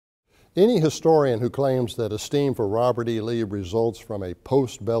Any historian who claims that esteem for Robert E. Lee results from a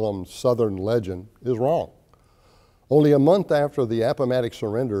post-bellum Southern legend is wrong. Only a month after the Appomattox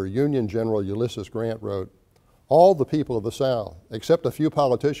surrender, Union General Ulysses Grant wrote, "All the people of the South, except a few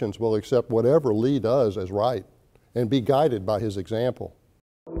politicians, will accept whatever Lee does as right and be guided by his example."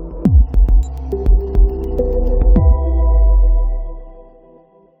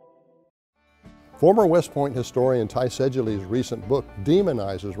 Former West Point historian Ty Seidule's recent book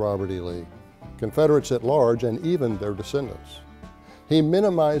demonizes Robert E. Lee, Confederates at large, and even their descendants. He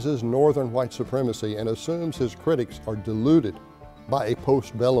minimizes Northern white supremacy and assumes his critics are deluded by a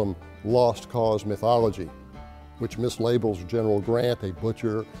post-bellum lost cause mythology, which mislabels General Grant a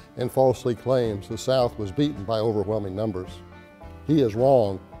butcher and falsely claims the South was beaten by overwhelming numbers. He is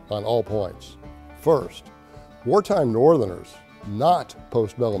wrong on all points. First, wartime Northerners, not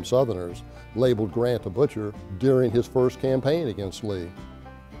post-bellum Southerners, labeled Grant a butcher during his first campaign against Lee.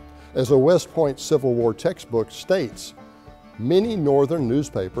 As a West Point Civil War textbook states, many Northern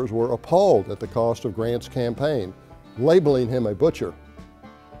newspapers were appalled at the cost of Grant's campaign, labeling him a butcher.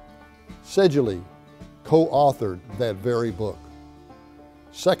 Seidule co-authored that very book.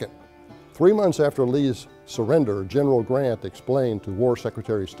 Second, 3 months after Lee's surrender, General Grant explained to War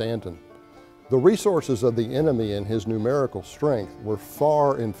Secretary Stanton, "The resources of the enemy and his numerical strength were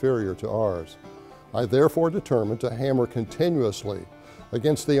far inferior to ours. I therefore determined to hammer continuously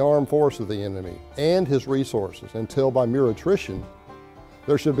against the armed force of the enemy and his resources until by mere attrition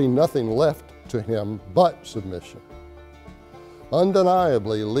there should be nothing left to him but submission."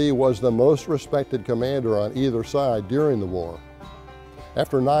 Undeniably, Lee was the most respected commander on either side during the war.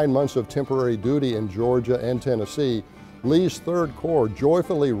 After 9 months of temporary duty in Georgia and Tennessee, Lee's Third Corps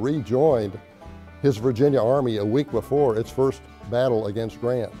joyfully rejoined his Virginia Army a week before its first battle against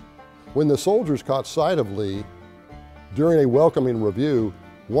Grant. When the soldiers caught sight of Lee during a welcoming review,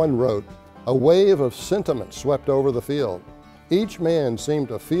 one wrote, "A wave of sentiment swept over the field. Each man seemed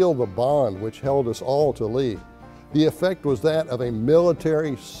to feel the bond which held us all to Lee. The effect was that of a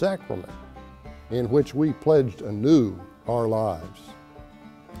military sacrament in which we pledged anew our lives."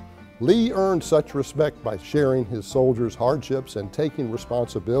 Lee earned such respect by sharing his soldiers' hardships and taking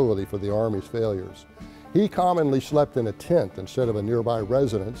responsibility for the Army's failures. He commonly slept in a tent instead of a nearby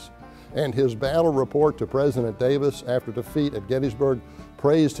residence, and his battle report to President Davis after defeat at Gettysburg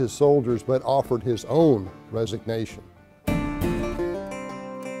praised his soldiers but offered his own resignation.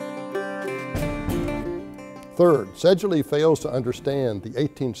 Third, Seidule fails to understand the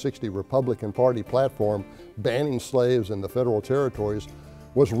 1860 Republican Party platform banning slaves in the federal territories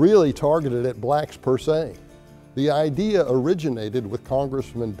was really targeted at blacks per se. The idea originated with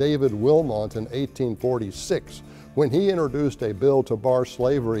Congressman David Wilmot in 1846 when he introduced a bill to bar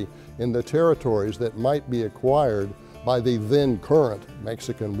slavery in the territories that might be acquired by the then current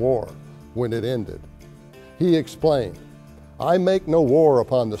Mexican War when it ended. He explained, "I make no war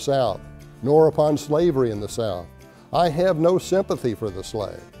upon the South, nor upon slavery in the South. I have no sympathy for the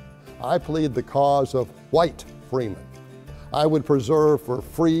slave. I plead the cause of white freemen. I would preserve for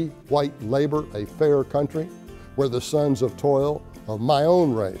free white labor a fair country where the sons of toil of my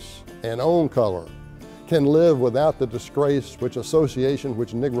own race and own color can live without the disgrace which association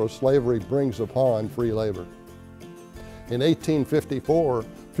which Negro slavery brings upon free labor." In 1854,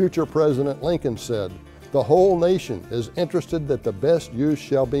 future President Lincoln said, "The whole nation is interested that the best use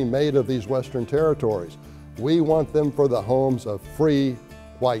shall be made of these Western territories. We want them for the homes of free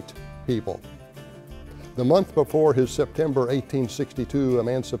white people." The month before his September 1862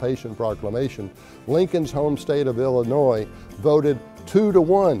 Emancipation Proclamation, Lincoln's home state of Illinois voted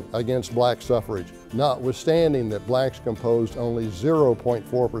 2-1 against black suffrage, notwithstanding that blacks composed only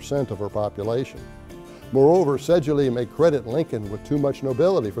 0.4% of her population. Moreover, Seidule may credit Lincoln with too much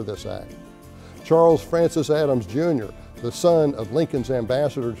nobility for this act. Charles Francis Adams Jr., the son of Lincoln's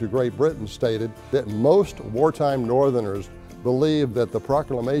ambassador to Great Britain, stated that most wartime Northerners believed that the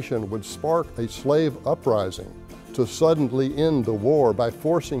proclamation would spark a slave uprising to suddenly end the war by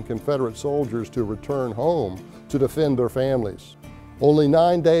forcing Confederate soldiers to return home to defend their families. Only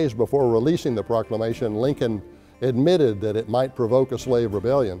 9 days before releasing the proclamation, Lincoln admitted that it might provoke a slave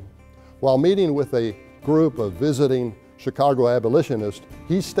rebellion. While meeting with a group of visiting Chicago abolitionists,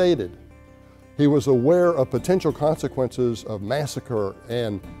 he stated he was aware of potential consequences of massacre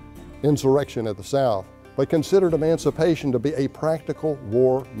and insurrection at the South, but considered emancipation to be a practical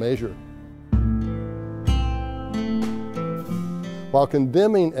war measure. While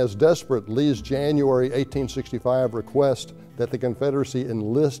condemning as desperate Lee's January 1865 request that the Confederacy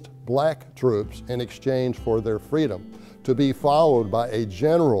enlist black troops in exchange for their freedom, to be followed by a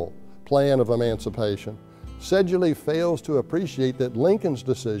general plan of emancipation, Seidule fails to appreciate that Lincoln's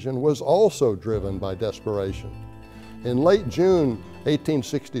decision was also driven by desperation. In late June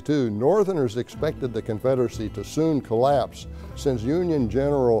 1862, Northerners expected the Confederacy to soon collapse since Union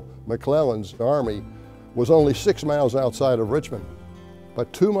General McClellan's army was only 6 miles outside of Richmond.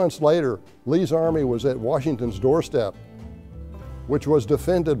 But 2 months later, Lee's army was at Washington's doorstep, which was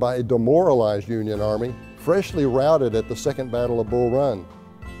defended by a demoralized Union army, freshly routed at the Second Battle of Bull Run.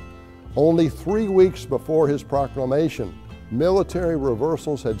 Only 3 weeks before his proclamation, military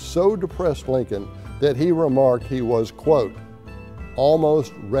reversals had so depressed Lincoln that he remarked he was, quote,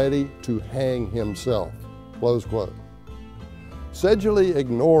 almost ready to hang himself, close quote. Seidule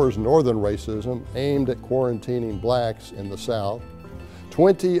ignores Northern racism aimed at quarantining blacks in the South.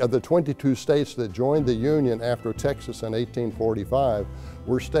 20 of the 22 states that joined the Union after Texas in 1845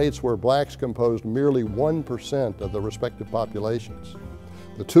 were states where blacks composed merely 1% of the respective populations.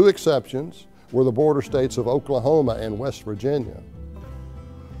 The 2 exceptions were the border states of Oklahoma and West Virginia.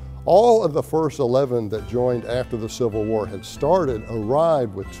 All of the first 11 that joined after the Civil War had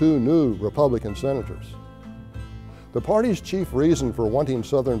arrived with 2 new Republican senators. The party's chief reason for wanting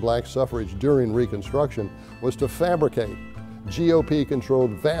Southern black suffrage during Reconstruction was to fabricate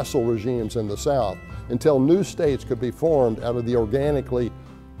GOP-controlled vassal regimes in the South until new states could be formed out of the organically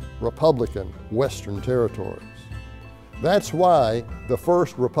Republican Western territories. That's why the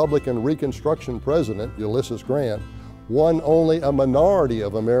first Republican Reconstruction president, Ulysses Grant, won only a minority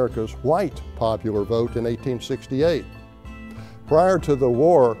of America's white popular vote in 1868. Prior to the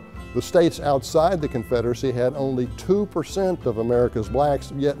war, the states outside the Confederacy had only 2% of America's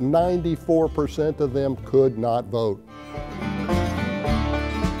blacks, yet 94% of them could not vote.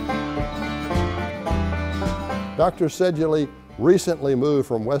 Dr. Seidule recently moved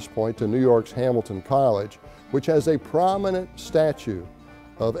from West Point to New York's Hamilton College, which has a prominent statue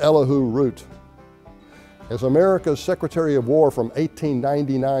of Elihu Root. As America's Secretary of War from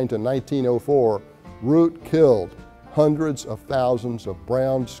 1899 to 1904, Root killed hundreds of thousands of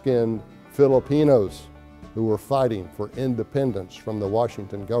brown-skinned Filipinos who were fighting for independence from the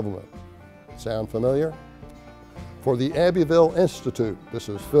Washington government. Sound familiar? For the Abbeville Institute, this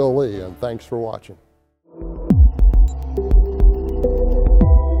is Phil Leigh, and thanks for watching.